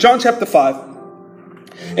John chapter 5.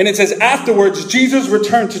 And it says, afterwards, Jesus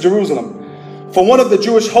returned to Jerusalem for one of the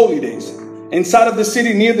Jewish holy days. Inside of the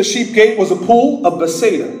city near the sheep gate was a pool of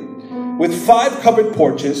Bethesda with 5 covered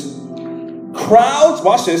porches. Crowds,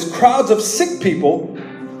 watch this, crowds of sick people,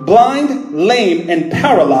 blind, lame, and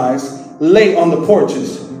paralyzed, lay on the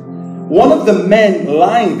porches. One of the men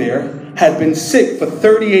lying there had been sick for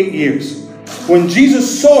 38 years. When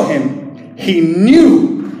Jesus saw him,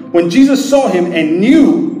 and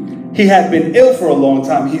knew he had been ill for a long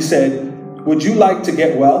time, he said, would you like to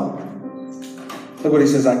get well? Look what he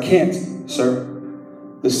says, I can't, sir,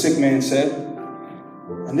 the sick man said.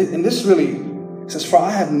 And this really says, for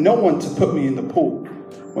I have no one to put me in the pool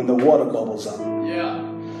when the water bubbles up. Yeah.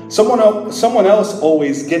 Someone else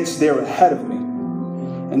always gets there ahead of me.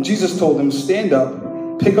 And Jesus told him, stand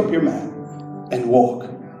up, pick up your mat, and walk.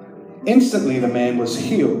 Instantly the man was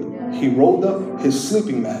healed. He rolled up his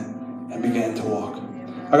sleeping mat and began to walk.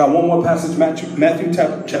 I got one more passage, Matthew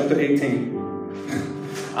chapter 18.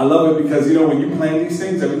 I love it because, when you plan these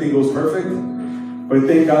things, everything goes perfect. But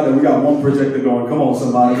thank God that we got one projector going. Come on,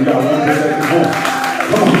 somebody. We got one projector going.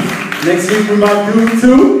 Come on. Next week we might do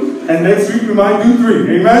 2, and next week we might do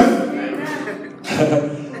 3. Amen?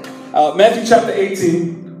 Matthew chapter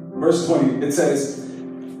 18, verse 20. It says,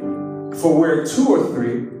 for where 2 or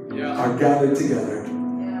 3 are gathered together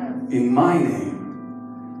in my name,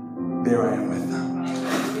 there I am with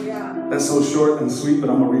them. That's so short and sweet, but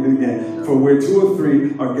I'm going to read it again. For where 2 or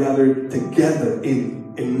 3 are gathered together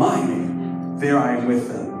in my name, there I am with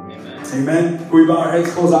them. Amen. Can we bow our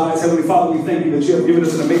heads, close our eyes? Heavenly Father, we thank you that you have given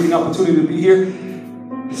us an amazing opportunity to be here.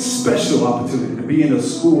 A special opportunity to be in a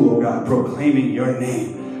school, oh God, proclaiming your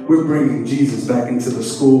name. We're bringing Jesus back into the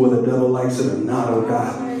school where the devil likes it or not, oh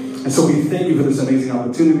God. And so we thank you for this amazing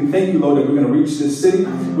opportunity. Thank you, Lord, that we're going to reach this city.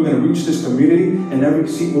 We're going to reach this community. And every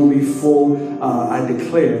seat will be full, I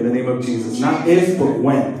declare, in the name of Jesus. Not if, but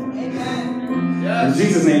when. Amen. Yes. In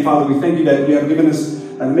Jesus' name, Father, we thank you that you have given us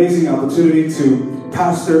an amazing opportunity to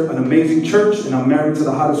pastor an amazing church. And I'm married to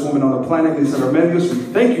the hottest woman on the planet, Lisa Remedios. We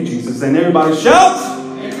thank you, Jesus. And everybody shouts,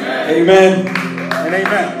 amen. Amen. And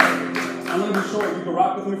amen. I'm going to be short. You can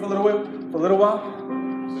rock with me for a little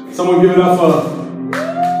while. Someone give it up for...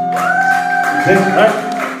 Right?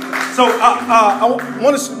 So I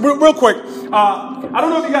want to real quick. I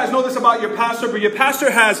don't know if you guys know this about your pastor, but your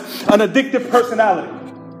pastor has an addictive personality.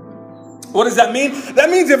 What does that mean?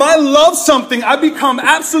 That means if I love something, I become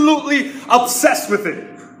absolutely obsessed with it.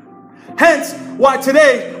 Hence, why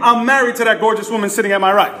today I'm married to that gorgeous woman sitting at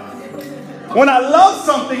my right. When I love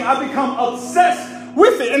something, I become obsessed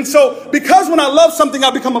with it. And so, because when I love something,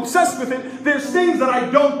 I become obsessed with it, there's things that I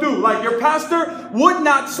don't do. Like your pastor would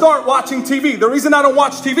not start watching TV. The reason I don't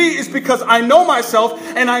watch TV is because I know myself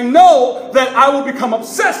and I know that I will become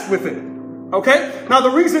obsessed with it. Okay? Now,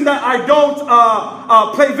 the reason that I don't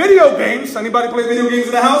play video games, anybody play video games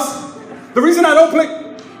in the house? The reason I don't play...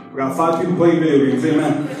 We got 5 people playing video games,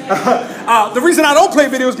 amen. The reason I don't play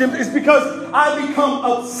video games is because I become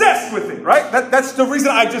obsessed with it, right? That's the reason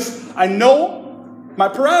I know my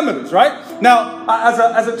parameters, right? Now,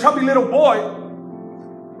 as a chubby little boy,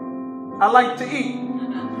 I like to eat.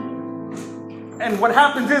 And what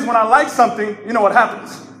happens is when I like something, you know what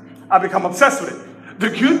happens? I become obsessed with it. The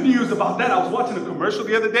good news about that, I was watching a commercial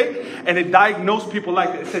the other day, and it diagnosed people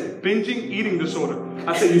like that. It said binging eating disorder.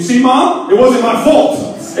 I said, you see, Mom? It wasn't my fault.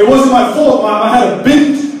 It wasn't my fault, Mom. I had a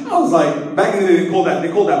binge. I was like, back in the day, they called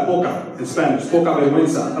that boca in Spanish. Boca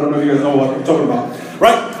vergüenza. I don't know if you guys know what I'm talking about.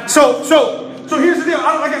 Right? So here's the deal.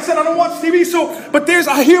 Like I said, I don't watch TV. But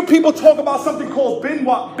I hear people talk about something called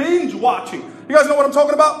binge watching. You guys know what I'm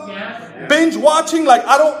talking about? Yeah. Binge watching. Like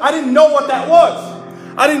I didn't know what that was.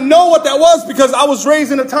 I didn't know what that was because I was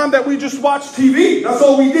raised in a time that we just watched TV. That's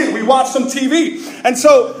all we did. We watched some TV. And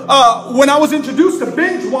so when I was introduced to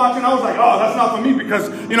binge watching, I was like, oh, that's not for me because,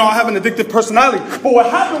 I have an addictive personality. But what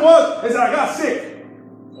happened is that I got sick.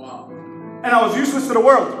 Wow. And I was useless to the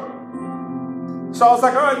world. So I was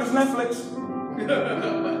like, all right, it's Netflix.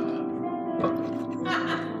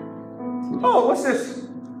 Oh, what's this?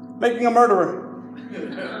 Making a Murderer.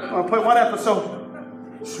 I'm going to play one episode.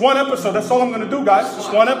 Just one episode. That's all I'm going to do, guys.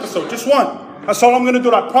 Just one episode. Just one. That's all I'm going to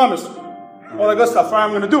do. I promise. All that good stuff.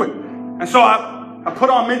 I'm going to do it. And so I put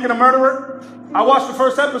on Making a Murderer. I watched the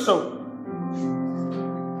first episode.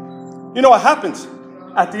 You know what happens?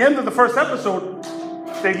 At the end of the first episode,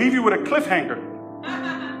 they leave you with a cliffhanger.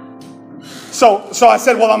 So I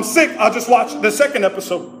said, well, I'm sick. I'll just watch the second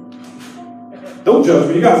episode. Don't judge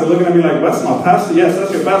me. You guys are looking at me like, that's my pastor. Yes,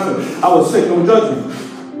 that's your pastor. I was sick. Don't judge me.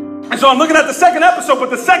 And so I'm looking at the second episode, but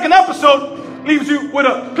the second episode leaves you with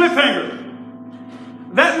a cliffhanger.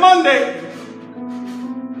 That Monday,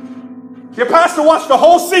 Your pastor watched the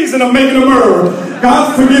whole season of Making a Murderer.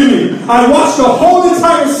 God forgive me. I watched the whole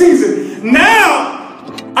entire season. Now,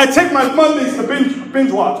 I take my Mondays to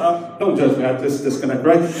binge watch. Don't judge me. I just disconnect,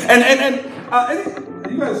 right?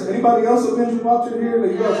 You guys, anybody else a binge watcher here?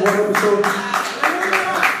 Like, you guys one episode?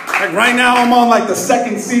 Like right now, I'm on like the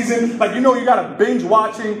second season. Like, you got a binge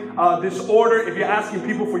watching disorder if you're asking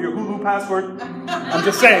people for your Hulu password. I'm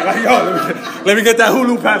just saying, like, yo, let me get that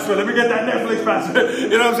Hulu password. Let me get that Netflix password. You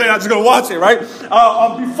know what I'm saying? I'm just going to watch it, right?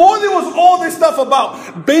 Before there was all this stuff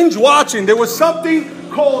about binge watching, there was something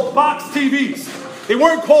called box TVs. They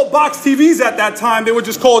weren't called box TVs at that time. They were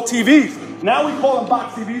just called TVs. Now we call them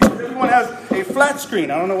box TVs because everyone has a flat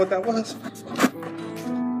screen. I don't know what that was.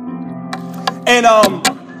 And,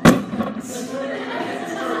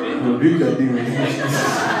 rebuke that demon.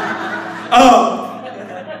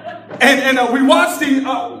 We watched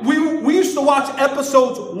we used to watch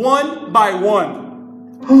episodes one by one.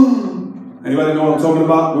 Anybody know what I'm talking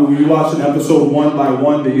about? When we watched an episode one by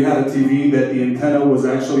one, that you had a TV that the antenna was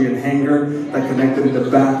actually a hanger that connected in the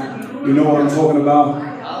back. You know what I'm talking about?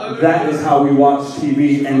 That is how we watched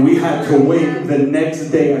TV, and we had to wait the next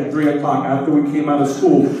day at 3 o'clock after we came out of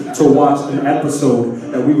school to watch an episode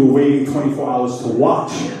that we were waiting 24 hours to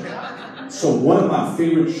watch. So one of my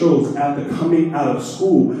favorite shows after coming out of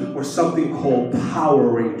school was something called Power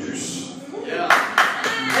Rangers. Yeah.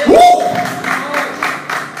 Woo!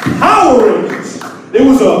 Power Rangers. There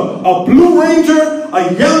was a blue ranger,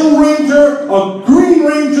 a yellow ranger, a green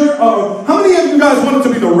ranger. How many of you guys wanted to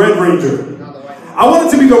be the Red Ranger? I wanted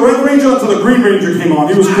to be the Red Ranger until the Green Ranger came on.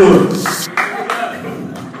 He was cool.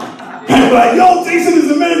 And they're like, yo, Jason is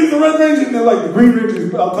the man, he's the Red Ranger. And they're like, the Green Ranger,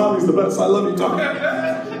 Tommy's the best. I love you, Tommy.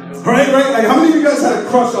 Right? Like, how many of you guys had a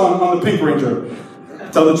crush on the Pink Ranger?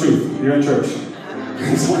 Tell the truth. You're in church.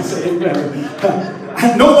 Someone say amen.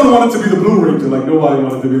 No one wanted to be the Blue Ranger. Like, nobody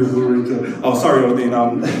wanted to be the Blue Ranger. Oh, sorry, Odin.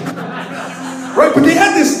 Right? But they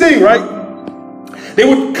had this thing, right? They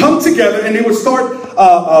would come together and they would start,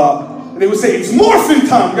 they would say, it's morphin'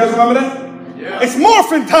 time. You guys remember that? Yeah. It's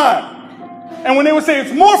morphin' time. And when they would say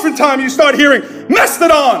it's morphin' time, you start hearing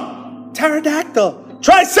Mastodon, Pterodactyl,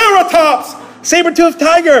 Triceratops, Saber-toothed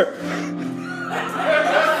tiger,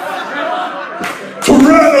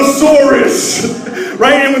 Tyrannosaurus,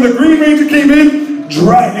 right? And when the Green Ranger came in,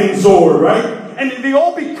 Dragonzord, right? And they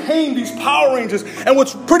all became these Power Rangers. And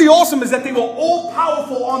what's pretty awesome is that they were all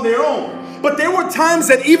powerful on their own. But there were times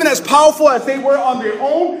that even as powerful as they were on their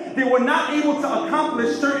own, they were not able to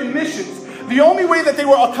accomplish certain missions. The only way that they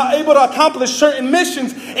were able to accomplish certain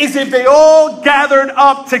missions is if they all gathered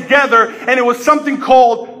up together, and it was something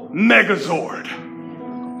called Megazord.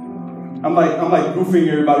 I'm like goofing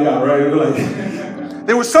everybody out, right? Like,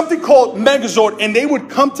 there was something called Megazord, and they would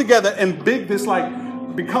come together and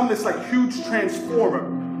become this huge transformer,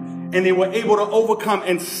 and they were able to overcome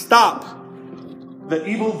and stop the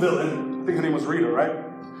evil villain. I think her name was Rita, right?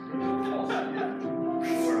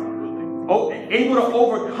 Oh, able to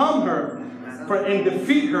overcome her and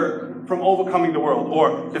defeat her from overcoming the world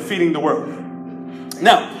or defeating the world.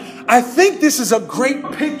 Now, I think this is a great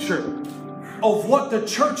picture of what the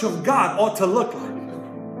church of God ought to look like.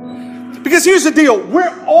 Because here's the deal.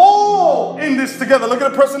 We're all in this together. Look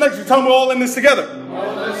at the person next to you. Tell them we're all in this together.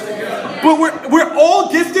 But we're all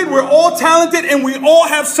gifted. We're all talented. And we all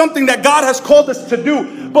have something that God has called us to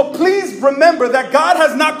do. But please remember that God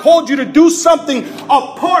has not called you to do something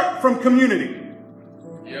apart from community.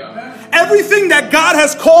 Yeah. Everything that God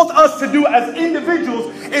has called us to do as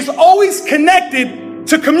individuals is always connected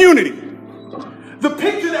to community. The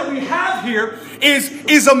picture that we have here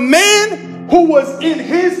is a man who was in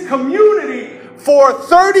his community for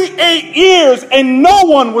 38 years and no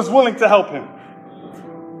one was willing to help him.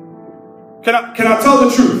 Can I tell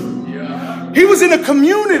the truth? Yeah. He was in a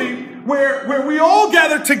community where we all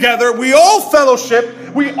gathered together, we all fellowship,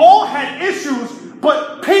 we all had issues,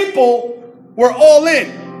 but people were all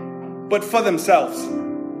in, but for themselves.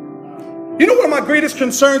 You know what my greatest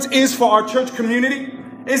concerns is for our church community?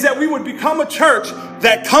 Is that we would become a church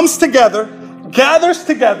that comes together, gathers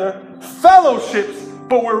together, fellowships,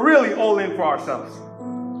 but we're really all in for ourselves.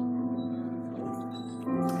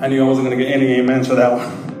 I knew I wasn't going to get any amens for that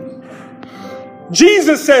one.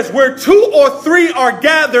 Jesus says, where 2 or 3 are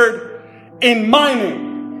gathered in my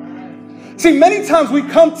name. See, many times we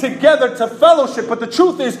come together to fellowship, but the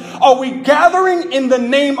truth is, are we gathering in the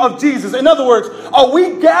name of Jesus? In other words, are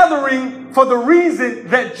we gathering for the reason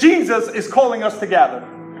that Jesus is calling us to gather?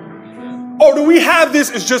 Or do we have this,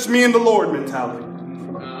 it's just me and the Lord mentality?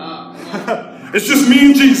 It's just me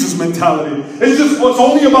and Jesus mentality. It's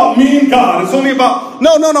only about me and God. It's only about...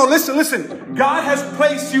 No. Listen. God has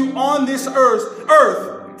placed you on this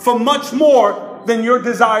earth for much more than your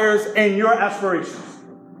desires and your aspirations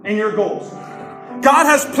and your goals. God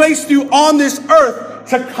has placed you on this earth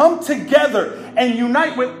to come together and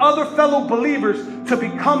unite with other fellow believers to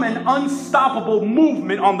become an unstoppable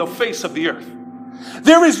movement on the face of the earth.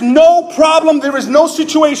 There is no problem, there is no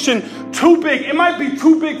situation too big. It might be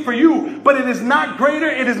too big for you, but it is not greater,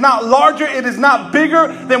 it is not larger, it is not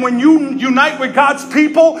bigger than when you unite with God's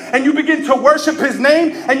people and you begin to worship His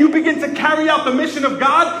name and you begin to carry out the mission of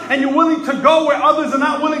God, and you're willing to go where others are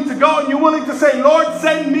not willing to go, and you're willing to say, Lord,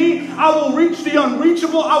 send me. I will reach the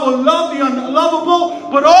unreachable, I will love the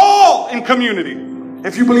unlovable, but all in community.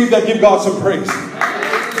 If you believe that, give God some praise.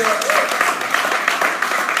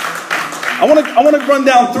 I want to run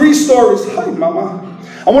down 3 stories. Hi, Mama.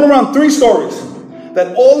 I want to run 3 stories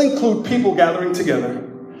that all include people gathering together,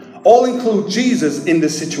 all include Jesus in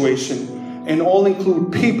this situation, and all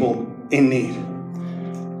include people in need.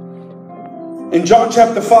 In John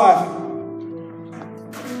chapter 5,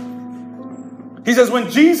 he says, when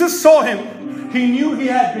Jesus saw him, he knew he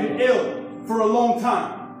had been ill for a long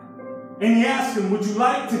time. And he asked him, would you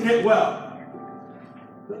like to get well?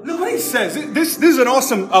 Look what he says. This is an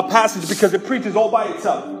awesome passage because it preaches all by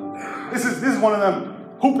itself. This is one of them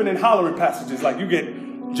hooping and hollering passages. Like you get,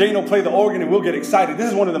 Jane will play the organ and we'll get excited. This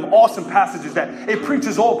is one of them awesome passages that it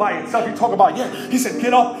preaches all by itself. You talk about, he said,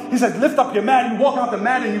 get up. He said, lift up your mat. You walk out the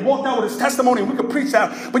mat and you walked out with his testimony, and we could preach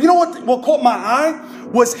that. But you know what caught my eye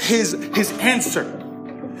was his answer.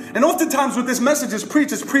 And oftentimes with this message is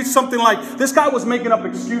preached something like, this guy was making up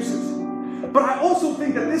excuses. But I also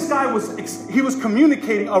think that this guy was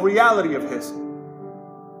communicating a reality of his.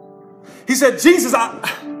 He said, Jesus,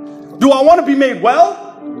 do I want to be made well?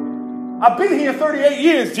 I've been here 38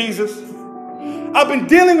 years, Jesus. I've been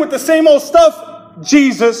dealing with the same old stuff,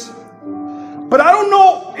 Jesus. But I don't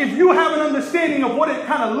know if you have an understanding of what it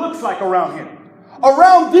kind of looks like around here.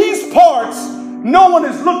 Around these parts, no one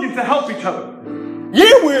is looking to help each other.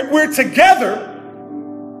 Yeah, we're together.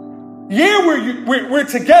 Yeah, we're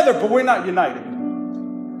together, but we're not united.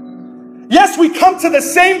 Yes, we come to the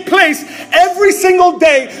same place every single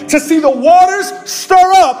day to see the waters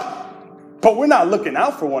stir up, but we're not looking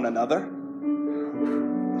out for one another.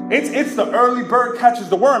 It's the early bird catches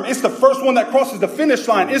the worm. It's the first one that crosses the finish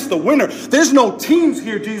line. It's the winner. There's no teams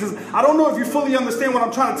here, Jesus. I don't know if you fully understand what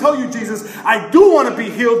I'm trying to tell you, Jesus. I do want to be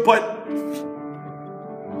healed, but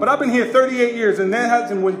I've been here 38 years and there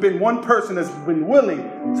hasn't been one person that's been willing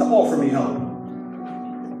to offer me help.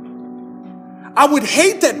 I would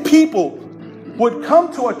hate that people would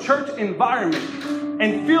come to a church environment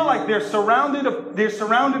and feel like they're surrounded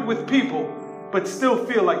with people, but still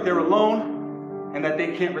feel like they're alone and that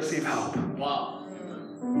they can't receive help. Wow.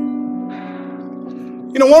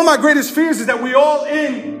 You know, one of my greatest fears is that we all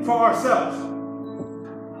in for ourselves.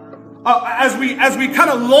 As we kind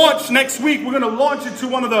of launch next week, we're going to launch into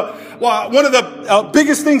one of the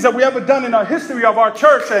biggest things that we ever done in our history of our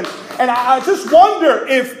church, and I just wonder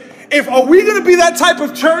if are we going to be that type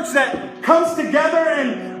of church that comes together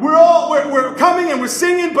and we're coming and we're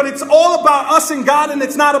singing, but it's all about us and God, and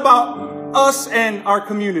it's not about us and our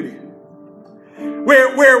community.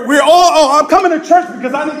 Where we're all, I'm coming to church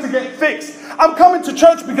because I need to get fixed. I'm coming to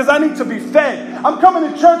church because I need to be fed. I'm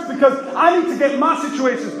coming to church because I need to get my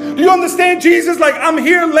situations. Do you understand, Jesus? Like, I'm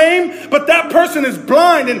here lame, but that person is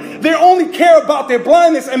blind and they only care about their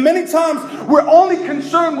blindness. And many times we're only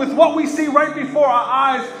concerned with what we see right before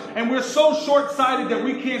our eyes, and we're so short-sighted that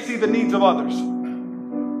we can't see the needs of others.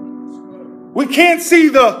 We can't see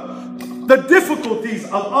the difficulties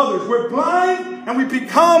of others. We're blind and we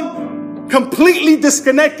become completely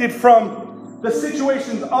disconnected from the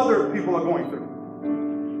situations other people are going through.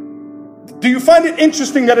 Do you find it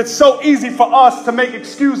interesting that it's so easy for us to make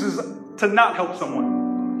excuses to not help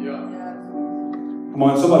someone? Yeah. Come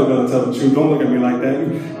on, somebody better tell the truth. Don't look at me like that.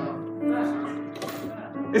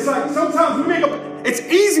 It's like sometimes it's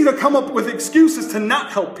easy to come up with excuses to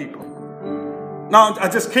not help people. No, I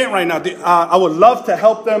just can't right now. I would love to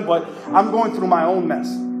help them, but I'm going through my own mess.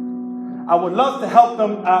 I would love to help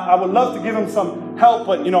them. I would love to give them some help,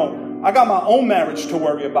 but I got my own marriage to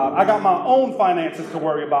worry about. I got my own finances to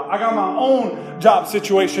worry about. I got my own job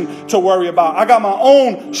situation to worry about. I got my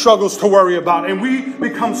own struggles to worry about. And we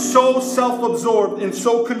become so self-absorbed and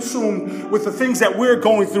so consumed with the things that we're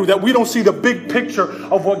going through that we don't see the big picture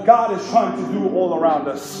of what God is trying to do all around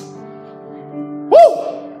us. Woo!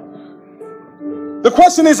 The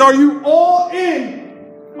question is, are you all in?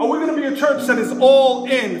 Are we going to be a church that is all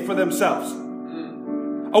in for themselves?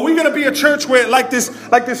 Are we going to be a church where like this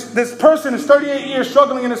person is 38 years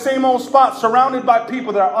struggling in the same old spot, surrounded by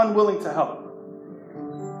people that are unwilling to help?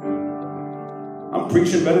 I'm I'm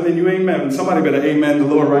preaching better than you, amen. Somebody better amen the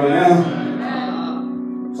Lord right now.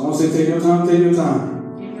 Someone say, take your time, take your time.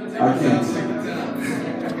 I can't.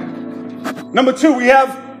 Number 2, we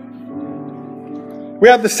have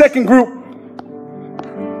the second group.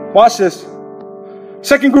 Watch this.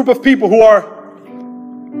 Second group of people who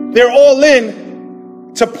they're all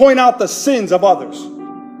in to point out the sins of others.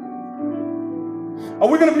 Are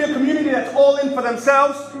we going to be a community that's all in for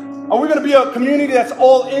themselves? Are we going to be a community that's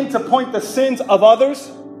all in to point the sins of others?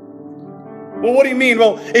 Well, what do you mean?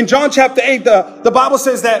 Well, in John chapter 8, the Bible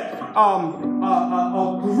says that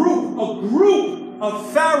a group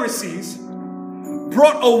of Pharisees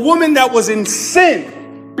brought a woman that was in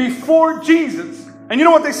sin before Jesus. And you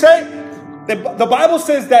know what they say? The Bible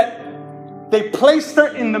says that they placed her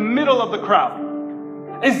in the middle of the crowd.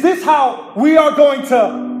 Is this how we are going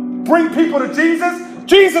to bring people to Jesus?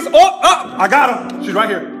 Jesus, I got her. She's right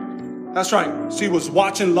here. That's right. She was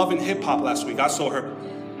watching Love and Hip Hop last week. I saw her.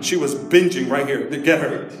 She was binging right here. Get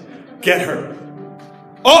her. Get her.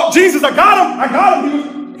 Oh, Jesus, I got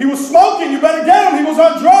him. He was smoking. You better get him. He was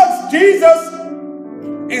on drugs. Jesus.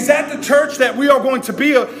 Is that the church that we are going to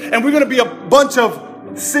be? And we're going to be a bunch of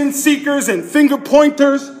sin seekers and finger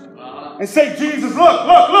pointers and say, Jesus, look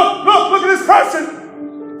at this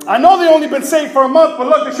person. I know they only been saved for a month, but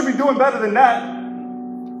look, they should be doing better than that.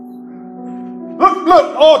 Look.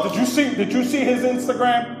 Oh, did you see his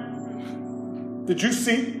Instagram? Did you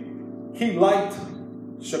see? He liked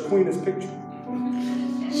Shaquina's picture.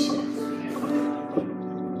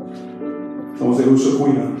 Someone say, who's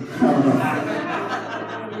Shaquina? I don't know.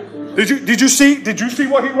 Did you see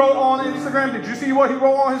what he wrote on Instagram? Did you see what he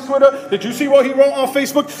wrote on his Twitter? Did you see what he wrote on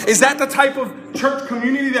Facebook? Is that the type of church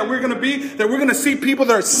community that we're going to be? That we're going to see people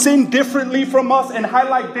that sin differently from us and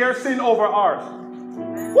highlight their sin over ours?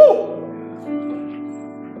 Woo!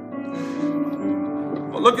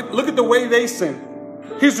 Well, look at the way they sin.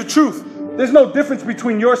 Here's the truth. There's no difference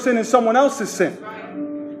between your sin and someone else's sin.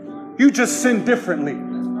 You just sin differently.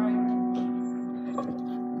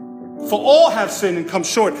 For all have sinned and come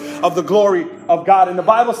short of the glory of God. And the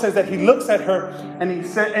Bible says that he looks at her and he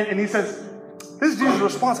says, this is Jesus'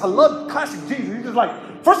 response. I love classic Jesus. He's just like,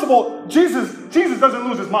 first of all, Jesus doesn't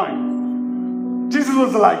lose his mind. Jesus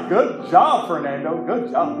was like, good job, Fernando.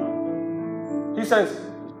 Good job. He says,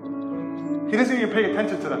 he doesn't even pay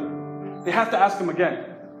attention to them. They have to ask him again.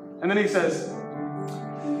 And then he says,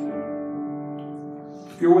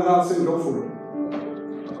 if you're without sin, go for it.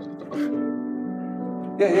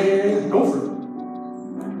 Yeah, go for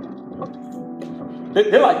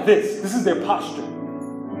it. They're like this. This is their posture.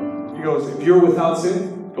 He goes, if you're without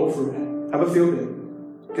sin, go for it. Have a field day.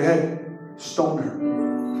 Go ahead. Stone her.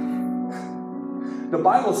 The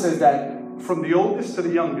Bible says that from the oldest to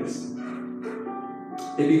the youngest,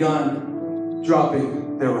 they began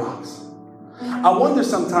dropping their rocks. I wonder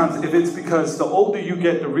sometimes if it's because the older you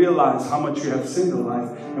get to realize how much you have sinned in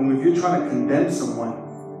life, and if you're trying to condemn someone,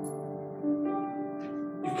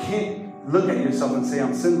 you can't look at yourself and say,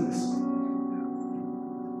 I'm sinless.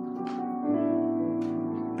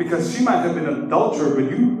 Because she might have been an adulterer,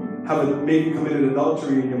 but you have maybe committed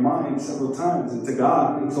adultery in your mind several times, and to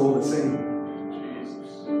God, it's all the same.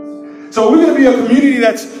 So we're going to be a community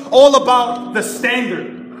that's all about the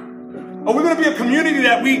standard. Or we're going to be a community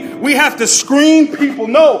that we have to screen people.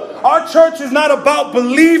 No, our church is not about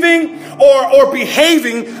believing or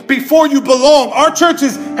behaving before you belong. Our church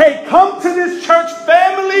is, hey, come to this church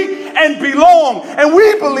family and belong. And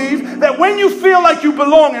we believe that when you feel like you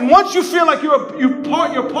belong, and once you feel like you're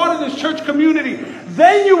part of this church community,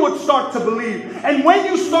 then you would start to believe. And when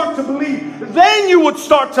you start to believe, then you would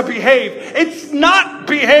start to behave. It's not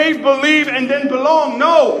behave, believe, and then belong.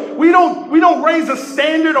 No, we don't raise a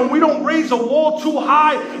standard, or we don't raise a wall too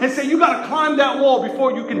high and say you got to climb that wall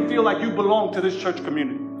before you can feel like you belong to this church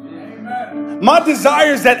community. Amen. My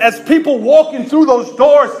desire is that as people walking through those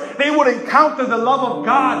doors, they would encounter the love of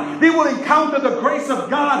God. They would encounter the grace of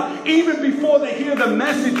God even before they hear the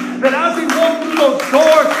message. That as they walk through those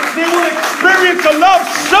doors, they will experience a love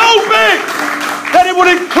so big that it would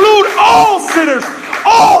include all sinners,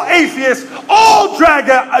 all atheists, all drug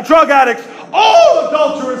addicts, all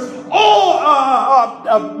adulterers,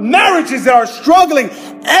 all marriages that are struggling.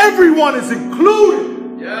 Everyone is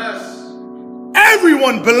included. Yes.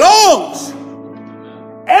 Everyone belongs.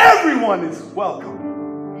 Everyone is welcome.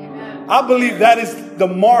 Amen. I believe that is the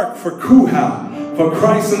mark for Kuhau, for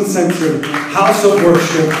Christ-centered house of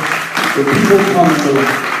worship, where people come to.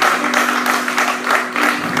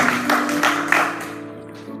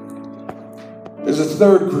 There's a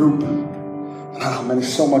third group. Oh man,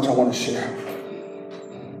 there's so much I want to share.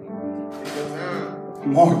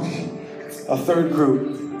 Mark, a third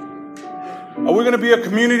group. Are we going to be a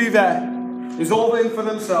community that is all in for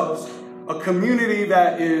themselves? A community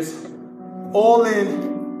that is all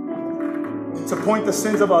in to point the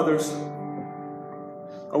sins of others?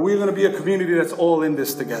 Are we going to be a community that's all in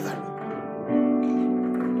this together?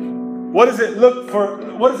 What does it look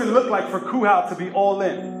like for Kuhau to be all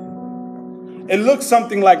in? It looks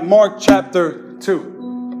something like Mark chapter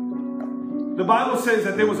 2. The Bible says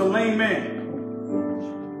that there was a lame man,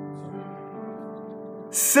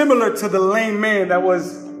 similar to the lame man that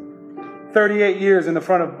was 38 years in the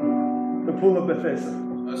front of the pool of Bethesda.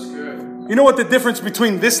 That's good. You know what the difference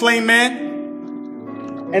between this lame man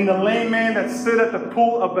and the lame man that stood at the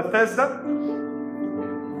pool of Bethesda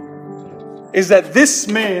is that this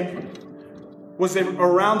man was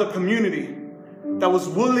around a community that was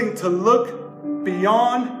willing to look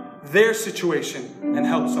beyond their situation and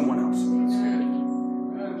help someone else.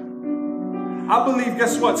 I believe,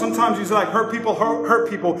 guess what? Sometimes you like hurt people,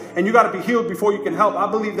 and you got to be healed before you can help. I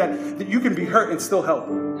believe that you can be hurt and still help.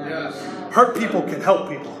 Yes. Hurt people can help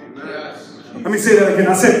people. Yes. Let me say that again.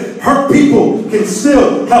 I said, hurt people can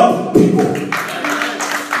still help people.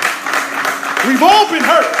 We've all been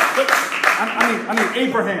hurt. I mean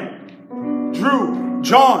Abraham, Drew,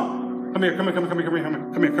 John. Come here.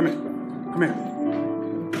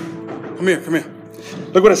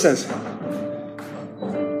 Look what it says.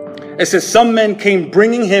 It says, some men came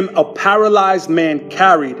bringing him a paralyzed man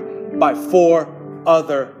carried by 4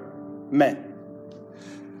 other men.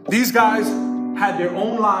 These guys had their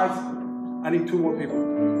own lives. I need 2 more people.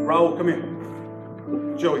 Raul, come here.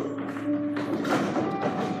 Joey.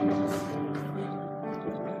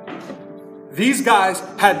 These guys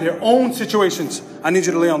had their own situations. I need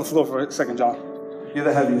you to lay on the floor for a second, John. You're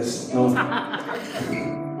the heaviest. No.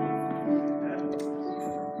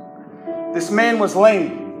 This man was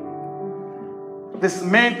lame. This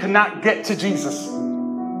man could not get to Jesus.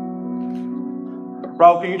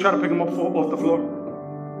 Raul, can you try to pick him up off the floor?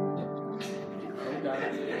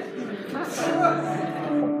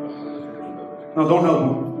 No, don't help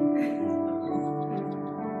him.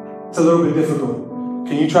 It's a little bit difficult.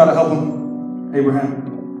 Can you try to help him, Abraham?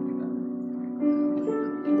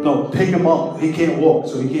 No, pick him up. He can't walk,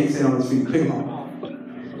 so he can't stay on his feet. Pick him up.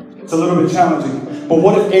 It's a little bit challenging. But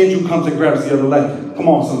what if Andrew comes and grabs the other leg? Come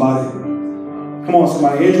on, somebody. Come on,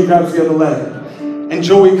 somebody. Andrew grabs the other leg. And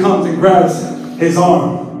Joey comes and grabs his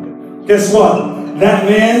arm. Guess what? That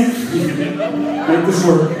man, make this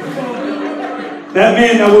work. That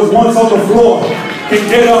man that was once on the floor can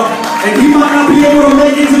get up. And he might not be able to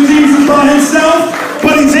make it to Jesus by himself,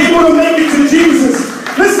 but he's able to make it to Jesus.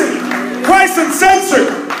 Listen, Christ Uncensored.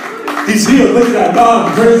 He's here. Look at that.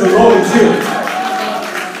 God, praise the Lord, he's here.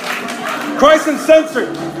 Christ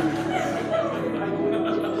Uncensored.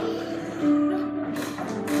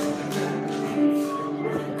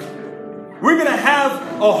 We're going to have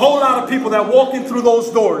a whole lot of people that walk in through those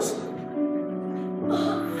doors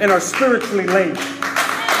and are spiritually lame.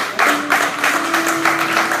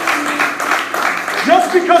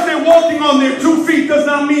 Just because they're walking on their 2 feet does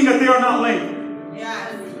not mean that they are not lame.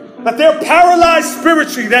 Yes. That they're paralyzed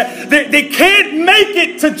spiritually, that they can't make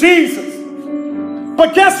it to Jesus.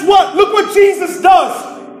 But guess what? Look what Jesus does.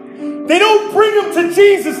 They don't bring them to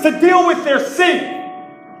Jesus to deal with their sin.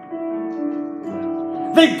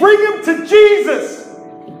 They bring them to Jesus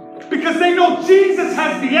because they know Jesus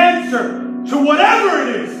has the answer to whatever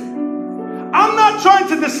it is. I'm not trying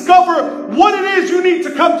to discover what it is you need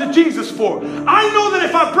to come to Jesus for. I know that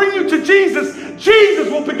if I bring you to Jesus, Jesus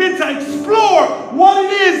will begin to explore what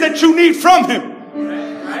it is that you need from him.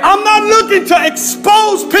 I'm not looking to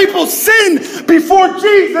expose people's sin before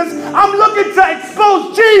Jesus. I'm looking to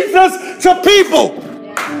expose Jesus to people.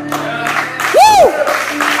 Woo!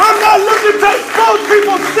 I'm not looking to expose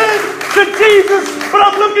people's sin to Jesus, but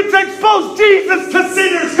I'm looking to expose Jesus to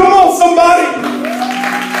sinners. Come on, somebody.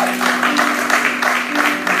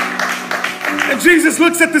 And Jesus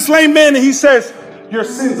looks at this lame man and he says, your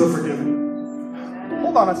sins are forgiven.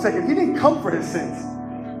 Hold on a second. He didn't come for his sins.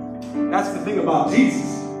 That's the thing about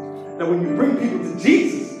Jesus. That when you bring people to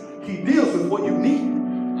Jesus, he deals with what you need.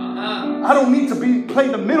 I don't need to play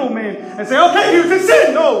the middleman and say, okay, here's the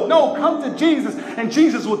sin. No, come to Jesus and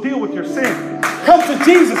Jesus will deal with your sin. Come to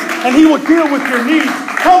Jesus and he will deal with your needs.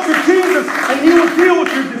 Come to Jesus and he will deal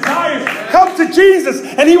with your desires. Come to Jesus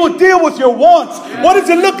and he will deal with your wants. What does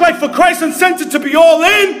it look like for Christ Uncensored to be all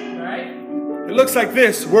in? It looks like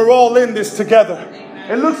this. We're all in this together.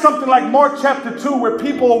 It looks something like Mark chapter 2, where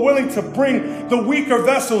people are willing to bring the weaker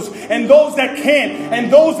vessels and those that can't and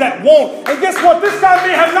those that won't. And guess what? This guy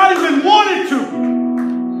may have not even wanted to.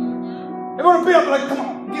 They're going to be up like, come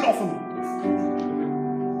on, get off of me.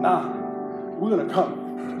 Nah, we're going to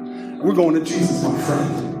come. we're going to Jesus, my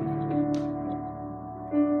friend.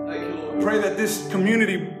 Pray that this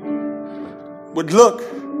community would look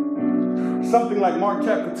something like Mark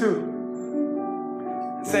chapter 2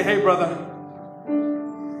 and say, hey, brother,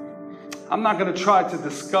 I'm not going to try to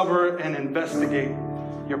discover and investigate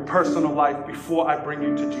your personal life before I bring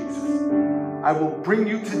you to Jesus. I will bring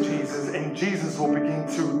you to Jesus, and Jesus will begin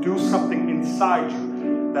to do something inside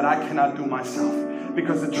you that I cannot do myself.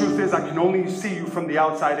 Because the truth is, I can only see you from the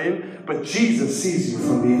outside in, but Jesus sees you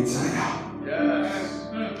from the inside out. Yes.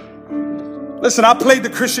 Listen, I played the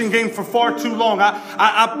Christian game for far too long.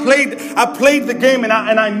 I played the game, and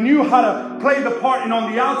I knew how to play the part. And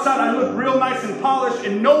on the outside, I looked real nice and polished,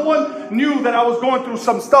 and no one knew that I was going through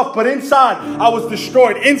some stuff. But inside, I was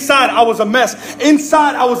destroyed. Inside, I was a mess.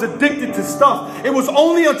 Inside, I was addicted to stuff. It was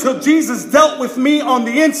only until Jesus dealt with me on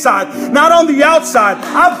the inside, not on the outside.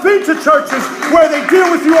 I've been to churches where they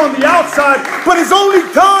deal with you on the outside, but it's only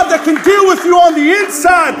God that can deal with you on the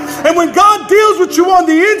inside. And when God deals with you on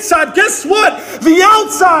the inside, guess what? The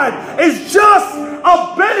outside is just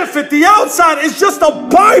a benefit. The outside is just a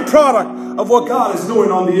byproduct of what God is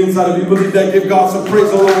doing on the inside. If you believe that, give God some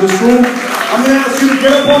praise all over this room. I'm going to ask you to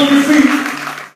get up on your feet.